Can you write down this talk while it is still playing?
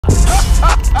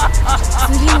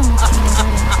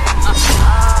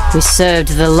We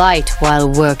served the light while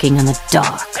working in the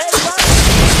dark.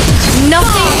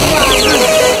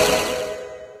 Nothing.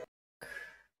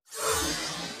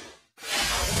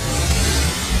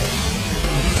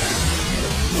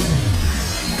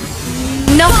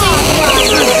 Nothing.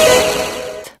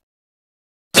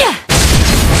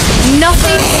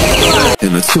 Nothing.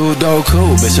 In a two-door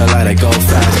coupe, bitch, I let it go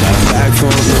fast. Got a bag full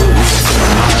of loot.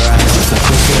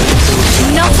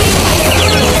 Nothing.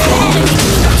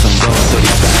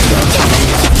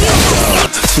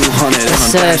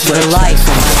 Serve the light.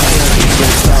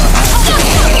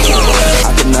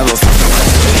 I could never.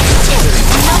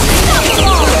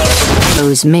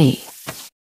 Chose me.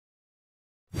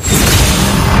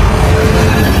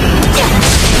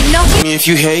 If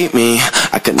you hate me,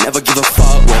 I could never give a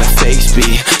fuck where the fakes be.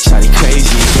 Shawty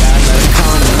crazy, yeah, I let it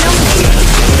come.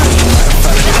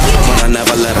 But I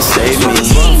never let her save me.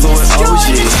 Run for an OG,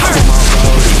 I'm on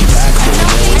roadie. Back then,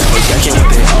 they were never checking what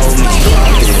they owe me.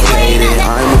 Locked in, paid it,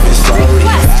 I'm moving slowly.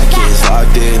 Back in,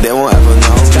 locked in, they won't ever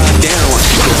know. Goddamn, what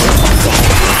you doing?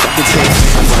 Fucking take me,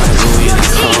 I'm running Louis in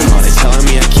this coma. They telling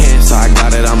me I can't, so I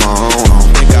got it on my own.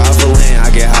 Thank God for land, I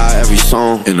get high every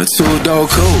song. In a two-door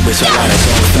coupe, bitch, I let it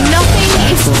go fast. Nothing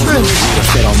is true.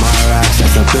 Fit on my racks,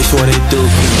 that's a bitch what it do.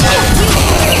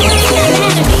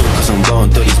 Cause I'm going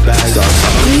through these bags.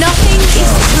 Nothing is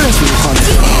true. Nothing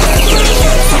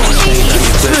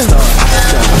is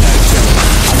true.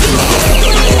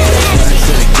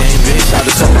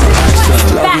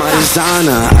 Love my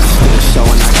designer, I still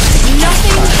showing I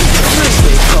Nothing is true.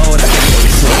 stay cold, I can get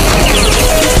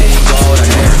it gold, I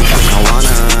get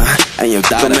marijuana. And your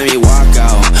daughter made me walk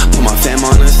out. Put my fam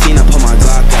on the scene, I put my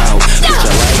Glock out.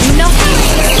 Nothing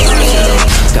is true.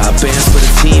 Got bands for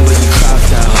the team, but you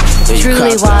cropped out.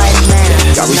 Truly wise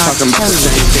man. Got me Not talking about the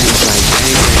telling. same things like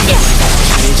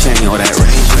bang, chain, all that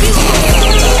range.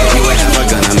 You ain't ever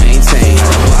gonna maintain.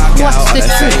 What's the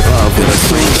truth? Up with a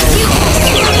swing.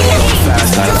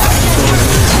 Fast out of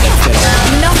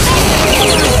Nothing.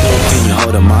 Can you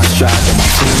hold on my strap and my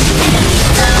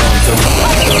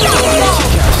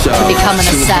To become an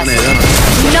assassin.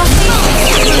 Nothing.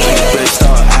 bitch,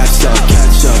 start ass up,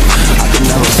 catch up. I can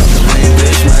never fuck the main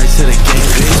bitch, married to the game,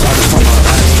 bitch. I just want my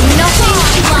ass. Nothing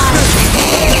is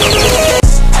true.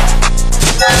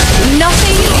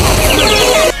 Nothing.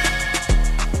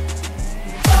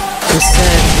 To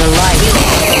serve the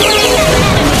light.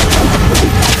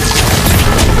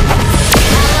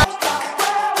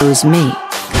 Chose me.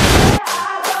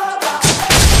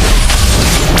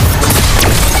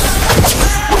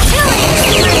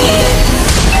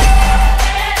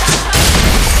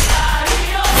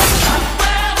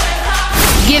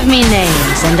 Give me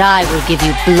names, and I will give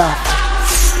you blood.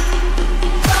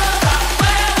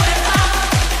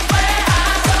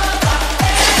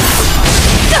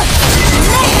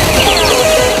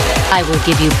 I will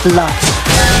give you blood.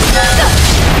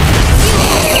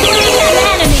 An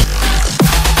enemy.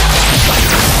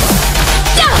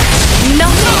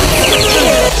 Nothing.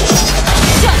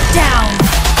 Shut down.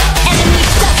 Enemy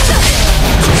shut.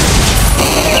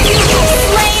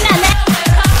 Slain an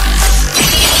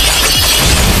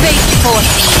Fate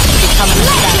forced me to become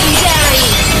legendary.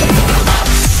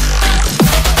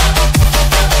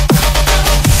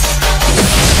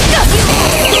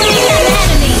 An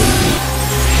enemy.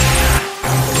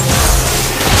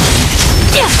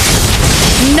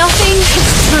 Nothing is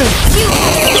true. You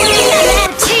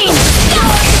an team.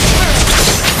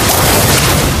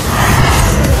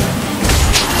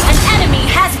 An enemy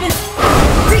has been.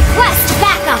 Request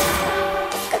backup.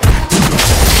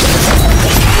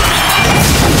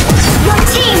 Your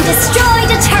team destroyed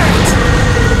a turret.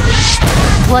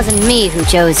 It wasn't me who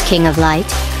chose King of Light,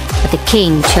 but the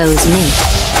king chose me.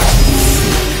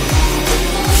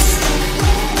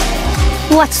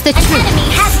 What's the truth? An enemy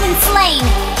has been slain.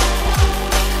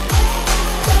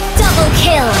 Double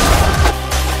kill.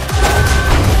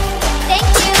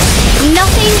 Thank you.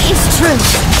 Nothing is true.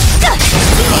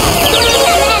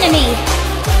 An enemy.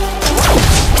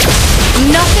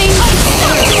 Nothing is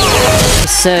true.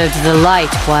 Served the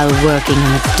light while working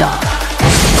in the dark.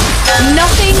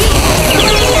 Nothing is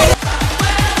true.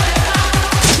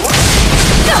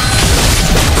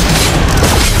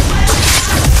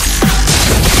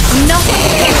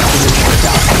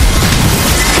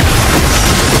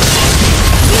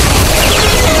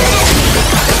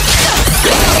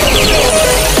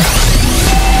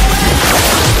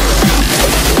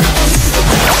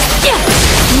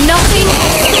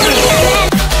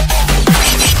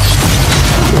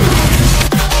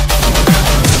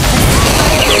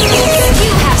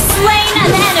 You have slain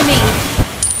an enemy!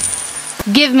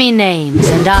 me names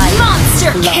and I...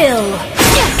 Monster kill!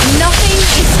 Nothing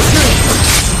is true.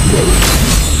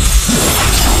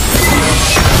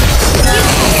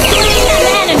 Slain an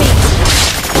enemy!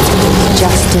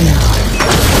 Just enough.